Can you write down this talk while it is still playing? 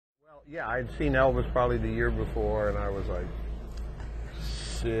Yeah, I'd seen Elvis probably the year before, and I was like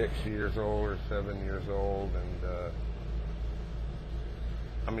 6 years old or 7 years old, and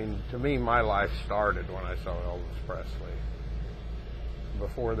I mean, to me, my life started when I saw Elvis Presley.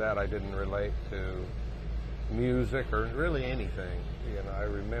 Before that, I didn't relate to music or really anything. You know, I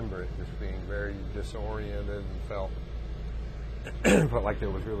remember it just being very disoriented and felt like there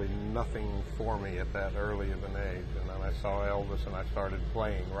was really nothing for me at that early of an age. And then I saw Elvis and I started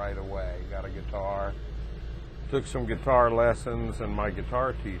playing right away. Got a guitar, took some guitar lessons, and my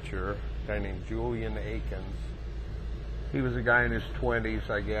guitar teacher, a guy named Julian Akins, he was a guy in his 20s,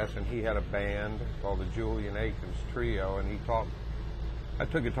 I guess, and he had a band called the Julian Akins Trio, and he taught. I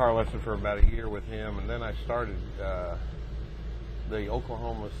took guitar lessons for about a year with him, and then I started. The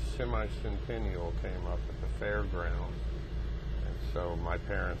Oklahoma Semi-Centennial came up at the fairgrounds, and so my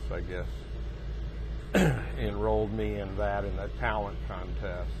parents, I guess, enrolled me in that in a talent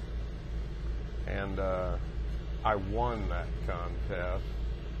contest, and I won that contest,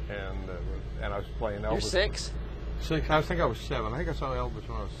 and I was playing Elvis. You're 6? 6. I think I was 7. I think I saw Elvis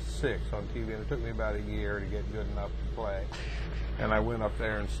when I was 6 on TV, and it took me about a year to get good enough to play. And I went up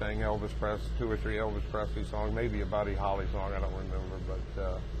there and sang Elvis Presley, 2 or 3 Elvis Presley songs, maybe a Buddy Holly song, I don't remember.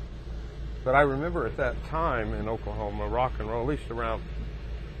 But I remember at that time in Oklahoma, rock and roll, at least around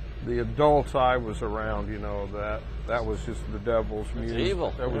the adults I was around, you know, that was just the devil's music. It's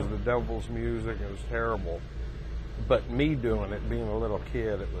evil. That was the devil's music. It was terrible. But me doing it, being a little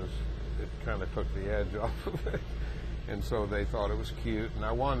kid, it kind of took the edge off of it. And so they thought it was cute, and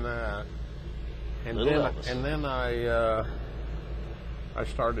I won that. And then I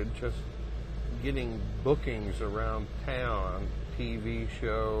started just getting bookings around town, TV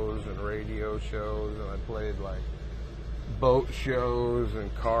shows and radio shows, and I played like boat shows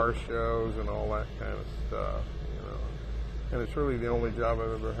and car shows and all that kind of stuff, you know. And it's really the only job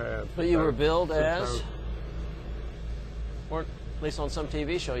I've ever had. But you were billed as, or at least on some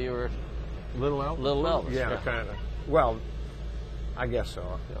TV show, you were Little Elvis? Little Elvis. Yeah, kind of. Well, I guess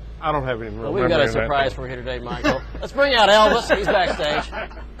so. Yeah. I don't have any real Well, we've got a surprise for you today, Michael. Let's bring out Elvis. He's backstage.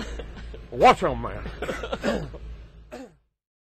 Watch on, man.